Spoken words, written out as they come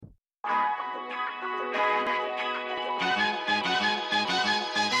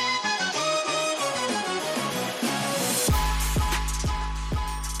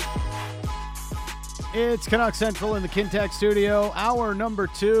It's Canuck Central in the Kintec studio. Hour number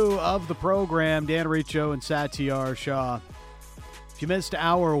 2 of the program. Dan Riccio and Satyar Shah. If you missed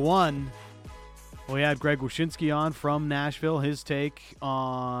hour 1, we had Greg Wyshynski on from Nashville. His take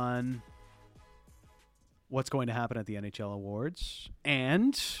on what's going to happen at the NHL Awards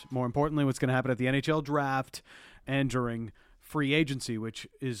and, more importantly, what's going to happen at the NHL Draft and during free agency, which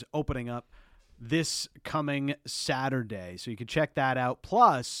is opening up this coming Saturday. So you can check that out.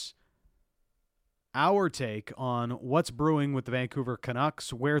 Plus, our take on what's brewing with the Vancouver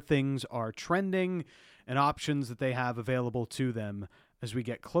Canucks, where things are trending, and options that they have available to them as we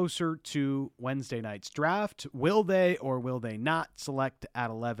get closer to Wednesday night's draft. Will they or will they not select at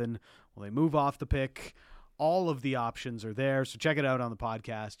 11? Will they move off the pick? All of the options are there, so check it out on the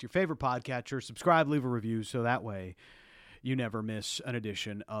podcast. Your favorite podcatcher. Subscribe, leave a review, so that way you never miss an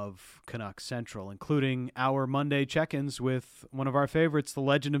edition of Canuck Central, including our Monday check-ins with one of our favorites, the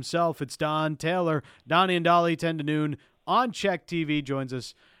legend himself. It's Don Taylor. Donnie and Dolly, 10 to noon on Check TV, joins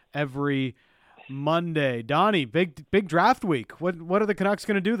us every Monday. Donnie, big draft week. What are the Canucks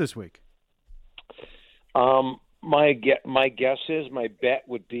going to do this week? My bet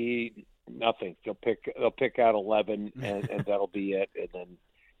would be nothing. They'll pick out 11, and that'll be it, and then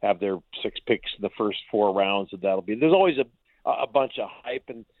have their 6 picks in the first 4 rounds, and that'll be. There's always a bunch of hype,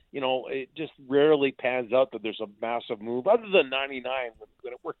 and it just rarely pans out that there's a massive move. Other than '99,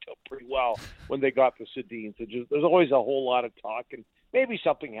 when it worked out pretty well when they got the Sedins, there's always a whole lot of talk, and maybe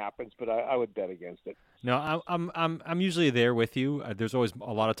something happens, but I would bet against it. No, I'm usually there with you. There's always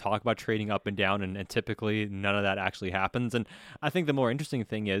a lot of talk about trading up and down, and typically none of that actually happens. And I think the more interesting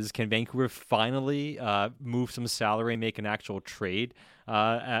thing is, can Vancouver finally move some salary and make an actual trade,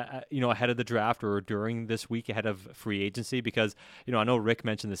 ahead of the draft or during this week ahead of free agency? Because I know Rick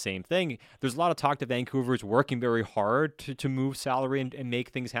mentioned the same thing. There's a lot of talk that Vancouver is working very hard to move salary and make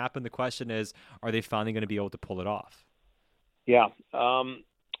things happen. The question is, are they finally going to be able to pull it off? Yeah.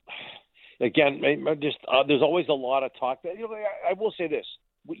 Again, just there's always a lot of talk. I will say this.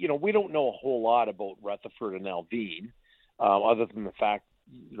 We don't know a whole lot about Rutherford and Alvin, other than the fact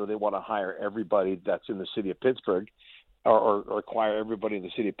they want to hire everybody that's in the city of Pittsburgh, or acquire everybody in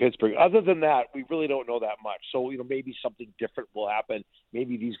the city of Pittsburgh. Other than that, we really don't know that much. So maybe something different will happen.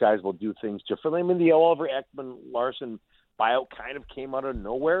 Maybe these guys will do things differently. I mean, the Oliver Ekman-Larson buyout kind of came out of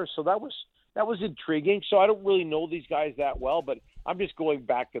nowhere, so that was intriguing. So I don't really know these guys that well, but I'm just going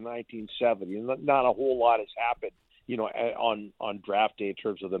back to 1970. Not a whole lot has happened, on draft day in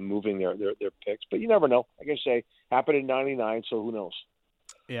terms of them moving their picks. But you never know. Like I say, happened in '99, so who knows?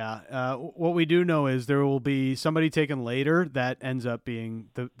 Yeah. What we do know is there will be somebody taken later that ends up being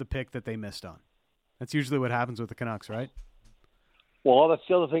the pick that they missed on. That's usually what happens with the Canucks, right? Well, that's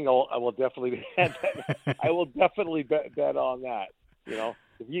the other thing I will definitely I will definitely bet on that.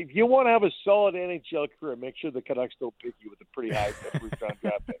 If you want to have a solid NHL career, make sure the Canucks don't pick you with a pretty high first-round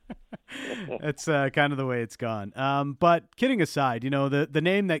draft pick. That's kind of the way it's gone. But kidding aside, the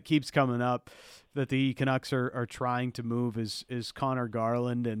name that keeps coming up that the Canucks are trying to move is Conor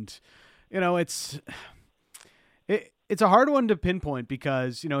Garland, and it's a hard one to pinpoint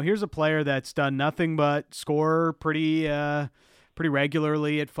because here's a player that's done nothing but score pretty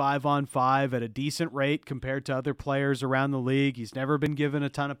regularly at 5-on-5 at a decent rate compared to other players around the league. He's never been given a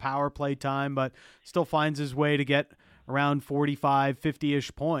ton of power play time, but still finds his way to get around 45,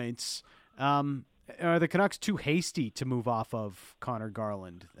 50-ish points. Are the Canucks too hasty to move off of Conor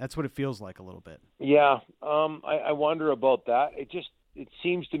Garland? That's what it feels like a little bit. Yeah, I wonder about that. It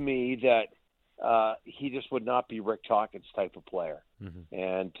seems to me that he just would not be Rick Tocchet's type of player. Mm-hmm.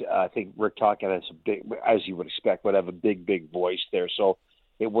 And I think Rick Tocchet has a big, as you would expect, would have a big voice there. So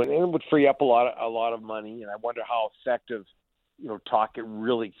it would free up a lot of money. And I wonder how effective, Tocchet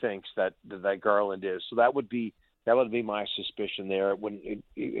really thinks that Garland is. So that would be my suspicion there.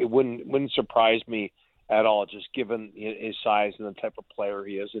 It wouldn't surprise me at all, just given his size and the type of player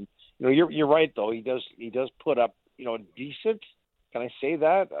he is. And you're right though. He does put up decent. Can I say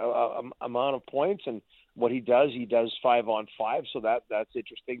that amount of points? And what he does 5-on-5. So that's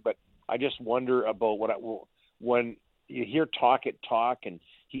interesting. But I just wonder about when you hear Tocchet talk, and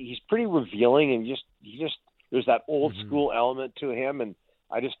he's pretty revealing, and he there's that old school element to him, and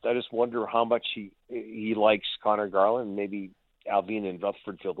I just wonder how much he likes Conor Garland. Maybe Alvin and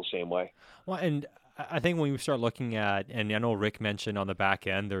Rutherford feel the same way. Well, and I think when we start looking at, and I know Rick mentioned on the back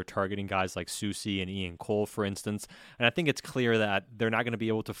end, they're targeting guys like Soucy and Ian Cole, for instance. And I think it's clear that they're not going to be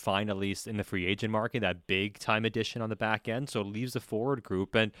able to find, at least in the free agent market, that big time addition on the back end. So it leaves the forward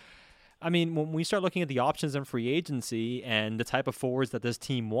group. And I mean, when we start looking at the options in free agency and the type of forwards that this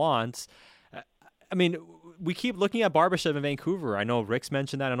team wants, I mean, we keep looking at Barbashev in Vancouver. I know Rick's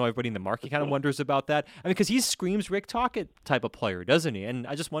mentioned that. I know everybody in the market kind of wonders about that. I mean, because he screams Rick Tocchet type of player, doesn't he? And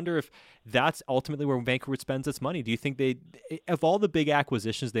I just wonder if that's ultimately where Vancouver spends its money. Do you think of all the big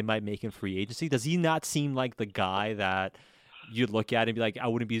acquisitions they might make in free agency, does he not seem like the guy that you'd look at and be like,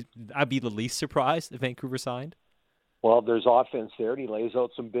 I'd be the least surprised if Vancouver signed? Well, there's offense there, and he lays out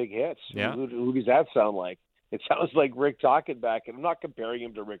some big hits. Yeah. Who does that sound like? It sounds like Rick Tocchet back, and I'm not comparing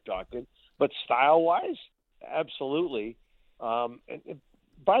him to Rick Tocchet, but style-wise, absolutely. And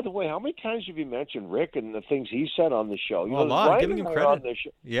by the way, how many times have you mentioned Rick and the things he said on the show? A lot. Giving him credit.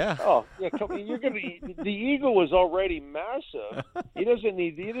 Yeah. Oh, yeah. The ego was already massive. He doesn't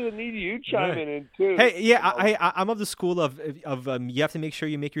need you chiming in too. Hey, yeah, I'm of the school of you have to make sure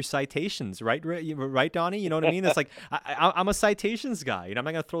you make your citations right, Donnie. You know what I mean? It's like I'm a citations guy. I'm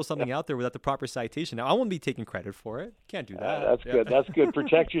not going to throw something out there without the proper citation. Now I won't be taking credit for it. Can't do that. That's good. That's good.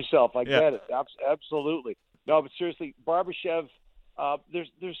 Protect yourself. I get it. Absolutely. No, but seriously, Barbashev.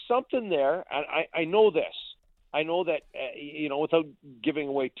 There's something there, and I know this. I know that, without giving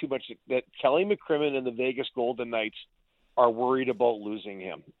away too much, that Kelly McCrimmon and the Vegas Golden Knights are worried about losing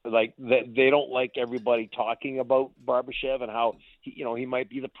him. Like, they don't like everybody talking about Barbashev and how he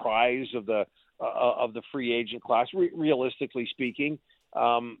might be the prize of the free agent class. Realistically speaking,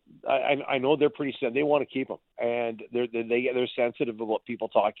 I know they're pretty sad. They want to keep him, and they're sensitive about people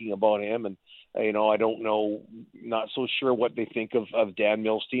talking about him. And I don't know, not so sure what they think of Dan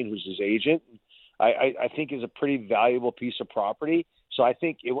Milstein, who's his agent. I think is a pretty valuable piece of property. So I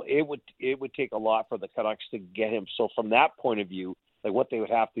think it would take a lot for the Canucks to get him. So from that point of view, like what they would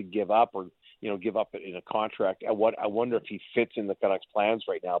have to give up, or give up in a contract. I wonder if he fits in the Canucks' plans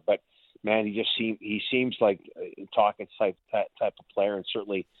right now. But man, he seems like Tocchet's type of player, and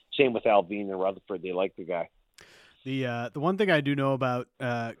certainly same with Alvin and Rutherford. They like the guy. The one thing I do know about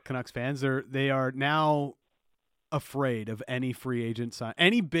Canucks fans, they are now afraid of any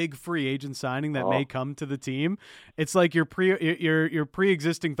big free agent signing that may come to the team. It's like your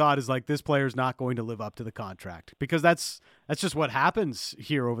pre-existing thought is like, this player's not going to live up to the contract, because that's just what happens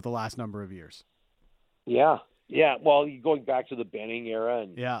here over the last number of years. Yeah. Yeah, well, going back to the Benning era,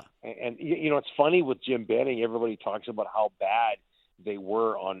 and it's funny with Jim Benning. Everybody talks about how bad they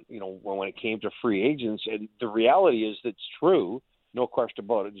were on, when it came to free agents, and the reality is that's true, no question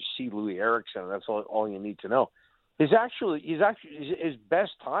about it. Just see Louis Eriksson, that's all you need to know. His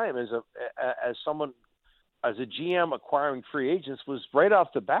best time as a GM acquiring free agents was right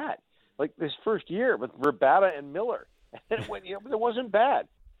off the bat, like this first year with Vrbata and Miller, and it wasn't bad.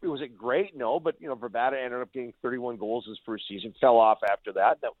 Was it great? No, but Vrbata ended up getting 31 goals his first season. Fell off after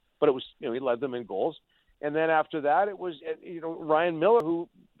that, but it was he led them in goals, and then after that it was Ryan Miller, who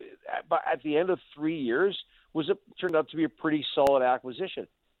at the end of 3 years turned out to be a pretty solid acquisition.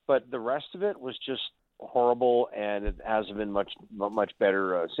 But the rest of it was just horrible, and it hasn't been much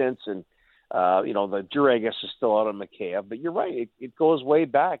better since. And the jury, I guess, is still out on Mikheyev. But you're right; it goes way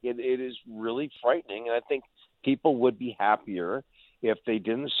back. It is really frightening, and I think people would be happier if they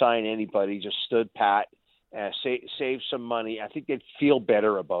didn't sign anybody, just stood pat, save some money. I think they'd feel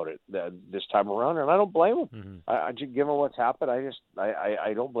better about it this time around, and I don't blame them. Mm-hmm. I just, given what's happened,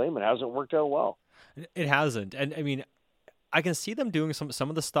 I don't blame them. It hasn't worked out well. It hasn't, and I mean, I can see them doing some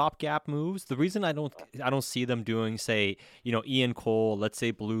of the stopgap moves. The reason I don't see them doing, say, Ian Cole, let's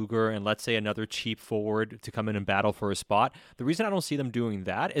say Bluger, and let's say another cheap forward to come in and battle for a spot. The reason I don't see them doing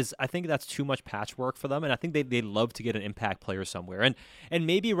that is I think that's too much patchwork for them, and I think they love to get an impact player somewhere. And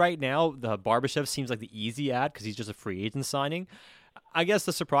maybe right now the Barbashev seems like the easy ad because he's just a free agent signing. I guess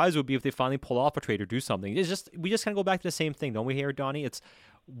the surprise would be if they finally pull off a trade or do something. We just kind of go back to the same thing, don't we, here, Donnie? It's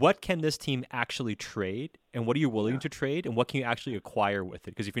what can this team actually trade, and what are you willing to trade, and what can you actually acquire with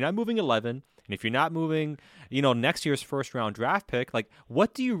it? Because if you're not moving 11, and if you're not moving, next year's first-round draft pick, like,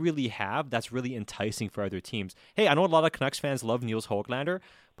 what do you really have that's really enticing for other teams? Hey, I know a lot of Canucks fans love Niels Höglander,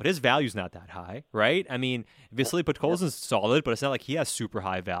 but his value's not that high, right? I mean, Vasily Podkolzin's solid, but it's not like he has super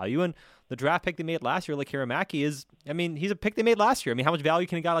high value. And the draft pick they made last year, like Hiramaki, he's a pick they made last year. I mean, how much value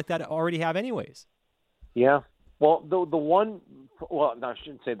can a guy like that already have anyways? Yeah. Well, the one, well, no, I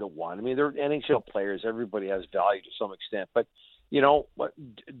shouldn't say the one. I mean, they're NHL players. Everybody has value to some extent. But, what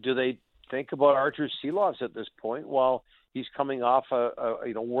do they think about Artur Silovs at this point? Well, he's coming off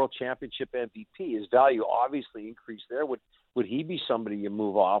a World Championship MVP. His value obviously increased there. Would he be somebody you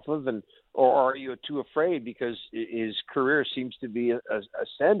move off of, or are you too afraid because his career seems to be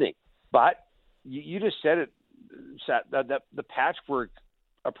ascending? But you just said it, Sat, that the patchwork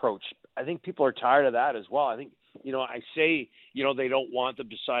approach. I think people are tired of that as well. I think I say they don't want them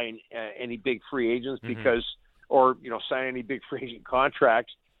to sign any big free agents because, or sign any big free agent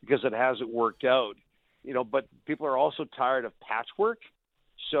contracts because it hasn't worked out. But people are also tired of patchwork.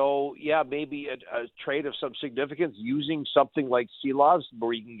 So, yeah, maybe a trade of some significance using something like Silovs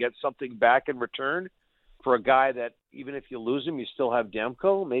where you can get something back in return for a guy that even if you lose him, you still have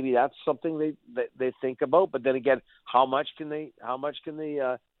Demko. Maybe that's something they think about. But then again, how much can they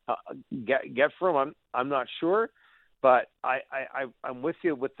get from him? I'm not sure. But I'm with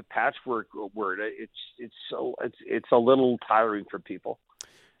you with the patchwork word. It's a little tiring for people.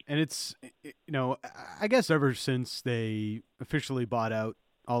 And it's, I guess ever since they officially bought out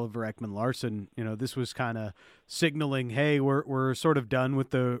Oliver Ekman-Larsson, this was kind of signaling, hey, we're sort of done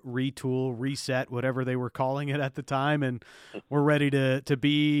with the retool, reset, whatever they were calling it at the time, and we're ready to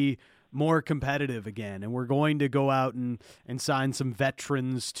be more competitive again. And we're going to go out and sign some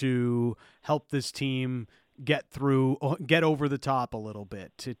veterans to help this team get over the top a little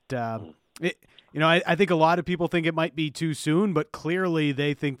bit. I think a lot of people think it might be too soon, but clearly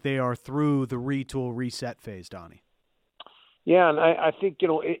they think they are through the retool reset phase, Donnie. Yeah, and I think,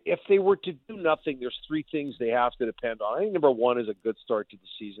 if they were to do nothing, there's three things they have to depend on. I think number one is a good start to the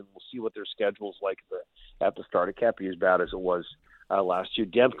season. We'll see what their schedule is like at the start. It can't be as bad as it was last year.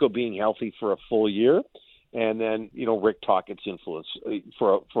 Demko being healthy for a full year, and then, Rick Tocchet's influence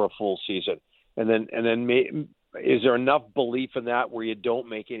for a full season. And then is there enough belief in that where you don't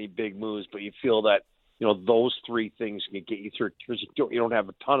make any big moves, but you feel that, those three things can get you through? You don't have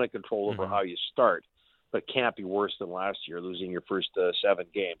a ton of control over how you start, but it can't be worse than last year, losing your first 7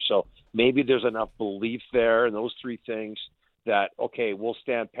 games. So maybe there's enough belief there in those three things that, okay, we'll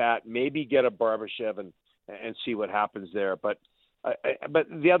stand pat, maybe get a Barbashev and see what happens there. But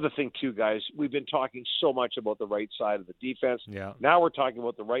the other thing too, guys, we've been talking so much about the right side of the defense. Yeah. Now we're talking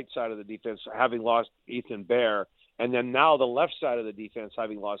about the right side of the defense having lost Ethan Bear, and then now the left side of the defense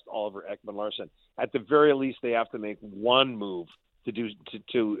having lost Oliver Ekman-Larsson. At the very least, they have to make one move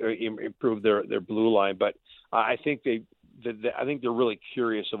to improve their blue line. But I think they're really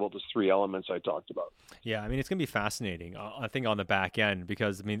curious about those three elements I talked about. Yeah, it's going to be fascinating, I think, on the back end,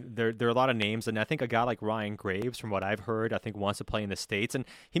 because, there are a lot of names, and I think a guy like Ryan Graves, from what I've heard, I think wants to play in the States, and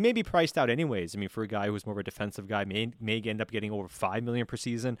he may be priced out anyways. For a guy who's more of a defensive guy, may end up getting over $5 million per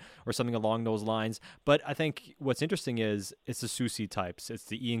season or something along those lines. But I think what's interesting is it's the Soucy types, it's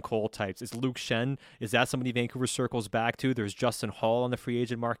the Ian Cole types, it's Luke Shen. Is that somebody Vancouver circles back to? There's Justin Hall on the free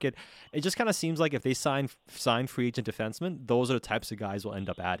agent market. It just kind of seems like if they sign free agent defensemen, those are the types of guys we'll end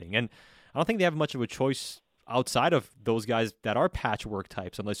up adding. And I don't think they have much of a choice outside of those guys that are patchwork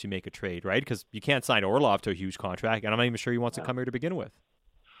types unless you make a trade, right? Because you can't sign Orlov to a huge contract, and I'm not even sure he wants to come here to begin with.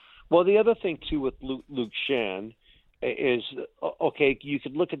 Well, the other thing, too, with Luke Shan is, okay, you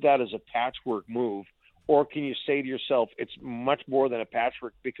could look at that as a patchwork move, or can you say to yourself, it's much more than a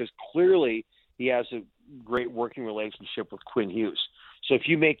patchwork, because clearly he has a great working relationship with Quinn Hughes. So if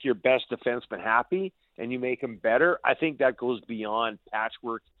you make your best defenseman happy and you make him better, I think that goes beyond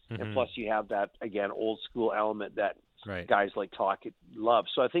patchwork. Mm-hmm. And plus you have that, again, old school element that guys like Tocchet love.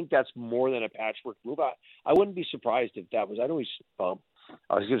 So I think that's more than a patchwork move. I wouldn't be surprised if that was, I was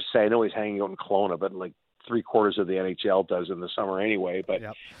going to say, I know he's hanging out in Kelowna, but like 3/4 of the NHL does in the summer anyway. But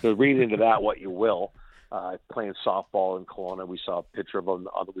read into that what you will. Playing softball in Kelowna. We saw a picture of him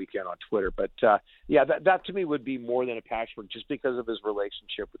on the weekend on Twitter. But, that to me would be more than a patchwork just because of his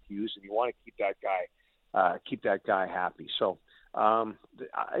relationship with Hughes, and you want to keep that guy happy. So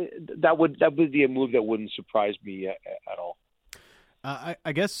that would be a move that wouldn't surprise me at all.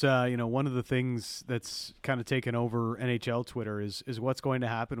 I guess, one of the things that's kind of taken over NHL Twitter is what's going to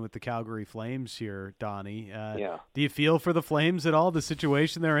happen with the Calgary Flames here, Donnie. Do you feel for the Flames at all, the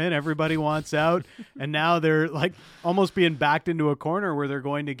situation they're in? Everybody wants out, and now they're like almost being backed into a corner where they're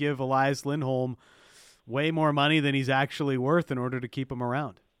going to give Elias Lindholm way more money than he's actually worth in order to keep him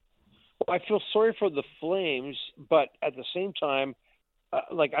around. Well, I feel sorry for the Flames, but at the same time,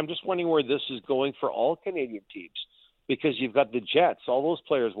 I'm just wondering where this is going for all Canadian teams. Because you've got the Jets, all those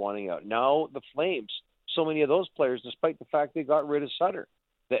players wanting out. Now the Flames, so many of those players, despite the fact they got rid of Sutter,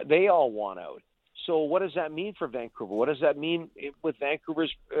 they all want out. So what does that mean for Vancouver? What does that mean with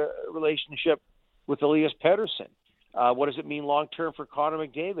Vancouver's relationship with Elias Pettersson? What does it mean long-term for Connor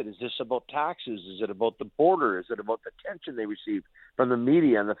McDavid? Is this about taxes? Is it about the border? Is it about the attention they receive from the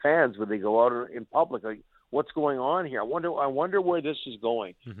media and the fans when they go out in public? What's going on here? I wonder where this is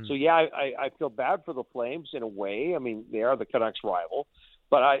going. Mm-hmm. So, I feel bad for the Flames in a way. They are the Canucks rival.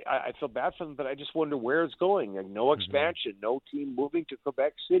 But I feel bad for them, but I just wonder where it's going. And no expansion, no team moving to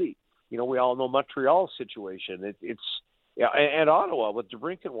Quebec City. We all know Montreal's situation. And Ottawa with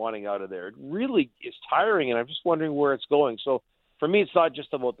DeBrincat wanting out of there. It really is tiring, and I'm just wondering where it's going. So, for me, it's not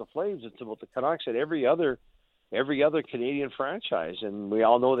just about the Flames. It's about the Canucks and every other every other Canadian franchise, and we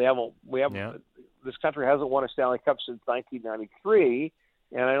all know this country hasn't won a Stanley Cup since 1993.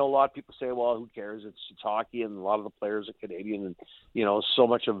 And I know a lot of people say, well, who cares? It's hockey, and a lot of the players are Canadian, and so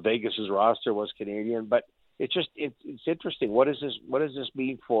much of Vegas's roster was Canadian. But it's interesting. What does this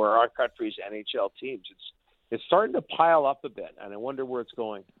mean for our country's NHL teams? It's starting to pile up a bit, and I wonder where it's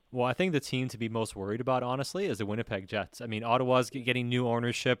going. Well, I think the team to be most worried about, honestly, is the Winnipeg Jets. I mean, Ottawa's getting new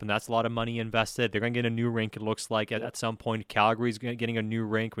ownership, and that's a lot of money invested. They're going to get a new rink, it looks like, at some point. Calgary's getting a new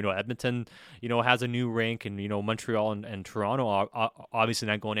rink. We know Edmonton, has a new rink, and, Montreal and Toronto are obviously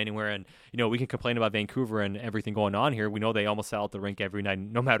not going anywhere. And, we can complain about Vancouver and everything going on here. We know they almost sell out the rink every night,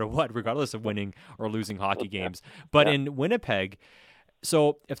 no matter what, regardless of winning or losing hockey games. But in Winnipeg...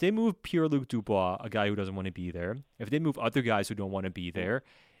 So if they move Pierre-Luc Dubois, a guy who doesn't want to be there, if they move other guys who don't want to be there,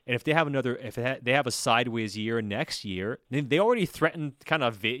 and if they have they have a sideways year next year, they already threatened, kind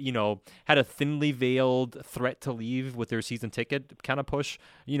of, had a thinly veiled threat to leave with their season ticket kind of push,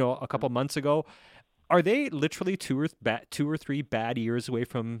 a couple months ago. Are they literally two or three bad years away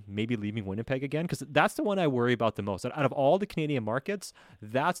from maybe leaving Winnipeg again? Because that's the one I worry about the most. Out of all the Canadian markets,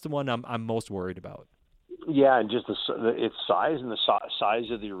 that's the one I'm most worried about. Yeah, and just its size and the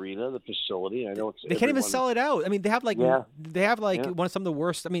size of the arena, the facility. I know they can't even sell it out. I mean, they have one of some of the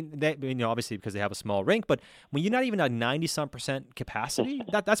worst. I mean, obviously because they have a small rink, but when you're not even at 90-some% capacity,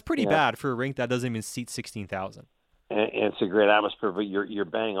 that's pretty bad for a rink that doesn't even seat 16,000. And it's a great atmosphere, but you're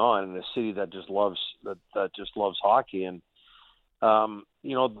bang on in a city that just loves hockey. And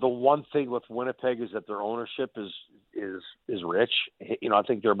the one thing with Winnipeg is that their ownership is rich. I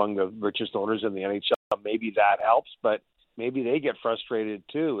think they're among the richest owners in the NHL. Maybe that helps, but maybe they get frustrated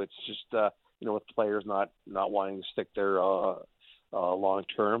too. It's just with players not wanting to stick there long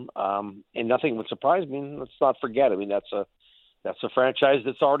term, and nothing would surprise me. Let's not forget. I mean, that's a franchise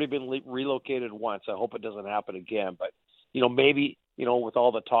that's already been relocated once. I hope it doesn't happen again. But maybe with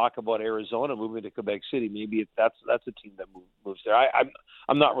all the talk about Arizona moving to Quebec City, maybe that's a team that moves there.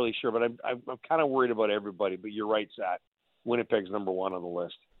 I'm not really sure, but I'm kind of worried about everybody. But you're right, Zach. Winnipeg's number one on the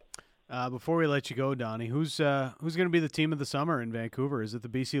list. Before we let you go, Donnie, who's going to be the team of the summer in Vancouver? Is it the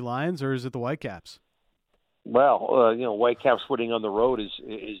BC Lions or is it the Whitecaps? Well, Whitecaps winning on the road is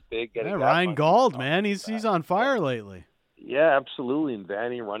big. Yeah, Ryan Gauld, man, he's on fire lately. Yeah, absolutely. And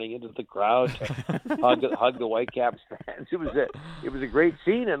Vanny running into the crowd to hug the Whitecaps fans. It was a great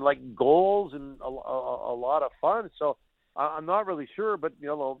scene and like goals and a lot of fun. So I'm not really sure, but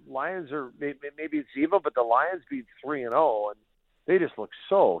the Lions are maybe it's evil, but the Lions beat 3-0 and they just look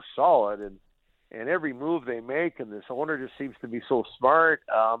so solid, and every move they make, and this owner just seems to be so smart.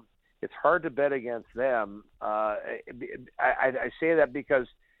 It's hard to bet against them. I say that because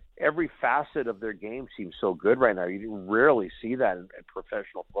every facet of their game seems so good right now. You rarely see that in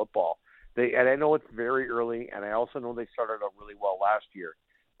professional football. And I know it's very early, and I also know they started out really well last year.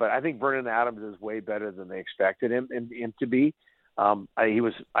 But I think Vernon Adams is way better than they expected him to be. He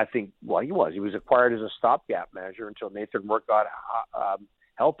was acquired as a stopgap measure until Nathan Rourke got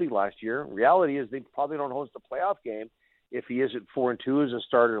healthy last year. Reality is they probably don't host a playoff game if he isn't 4-2 as a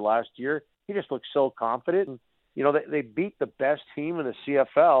starter last year. He just looks so confident. And, they beat the best team in the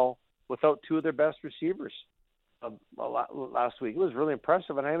CFL without two of their best receivers last week. It was really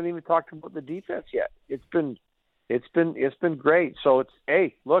impressive, and I haven't even talked about the defense yet. It's been great. So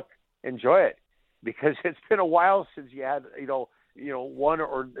look, enjoy it, because it's been a while since you had one,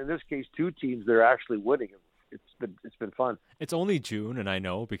 or in this case two teams that are actually winning. It's been fun. It's only June, and I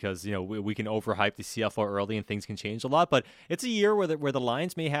know because we can overhype the CFL early and things can change a lot. But it's a year where the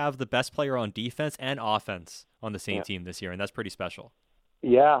Lions may have the best player on defense and offense on the same team this year, and that's pretty special.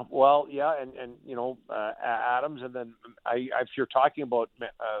 Yeah, well, yeah, and Adams, and then if you're talking about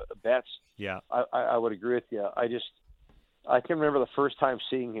Betts, I would agree with you. I can remember the first time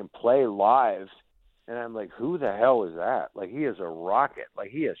seeing him play live. And I'm like, who the hell is that? Like, he is a rocket.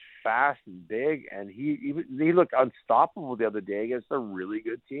 Like, he is fast and big, and he looked unstoppable the other day against a really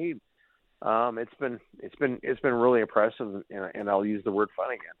good team. It's been really impressive, and I'll use the word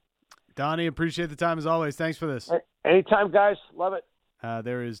fun again. Donnie, appreciate the time as always. Thanks for this. Anytime, guys. Love it.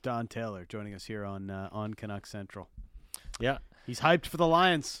 There is Don Taylor joining us here on Canucks Central. Yeah, he's hyped for the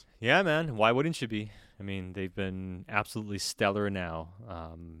Lions. Yeah, man. Why wouldn't you be? I mean, they've been absolutely stellar now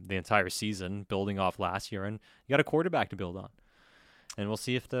the entire season, building off last year, and you got a quarterback to build on. And we'll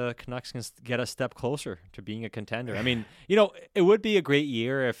see if the Canucks can get a step closer to being a contender. I mean, it would be a great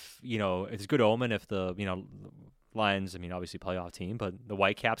year if, it's a good omen if the, Lions, obviously playoff team, but the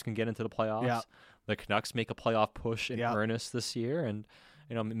Whitecaps can get into the playoffs. Yeah. The Canucks make a playoff push in earnest this year, and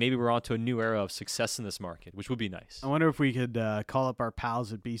maybe we're on to a new era of success in this market, which would be nice. I wonder if we could call up our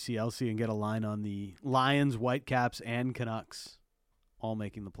pals at BCLC and get a line on the Lions, Whitecaps, and Canucks all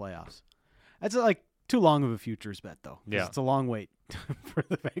making the playoffs. That's like too long of a futures bet, though. Yeah. It's a long wait for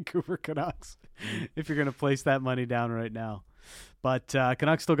the Vancouver Canucks if you're going to place that money down right now. But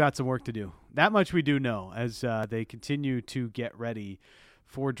Canucks still got some work to do. That much we do know as they continue to get ready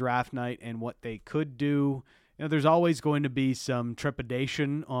for draft night and what they could do. There's always going to be some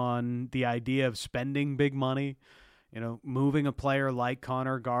trepidation on the idea of spending big money. Moving a player like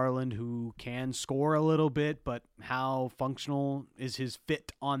Conor, Garland, who can score a little bit, but how functional is his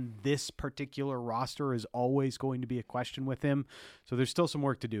fit on this particular roster is always going to be a question with him. So there's still some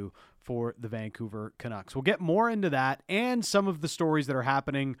work to do for the Vancouver Canucks. We'll get more into that and some of the stories that are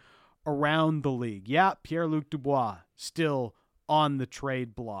happening around the league. Yeah, Pierre-Luc Dubois still on the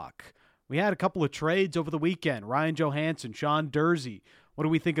trade block. We had a couple of trades over the weekend. Ryan Johansson, Sean Durzi. What do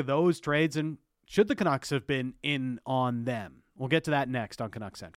we think of those trades, and should the Canucks have been in on them? We'll get to that next on Canucks Central.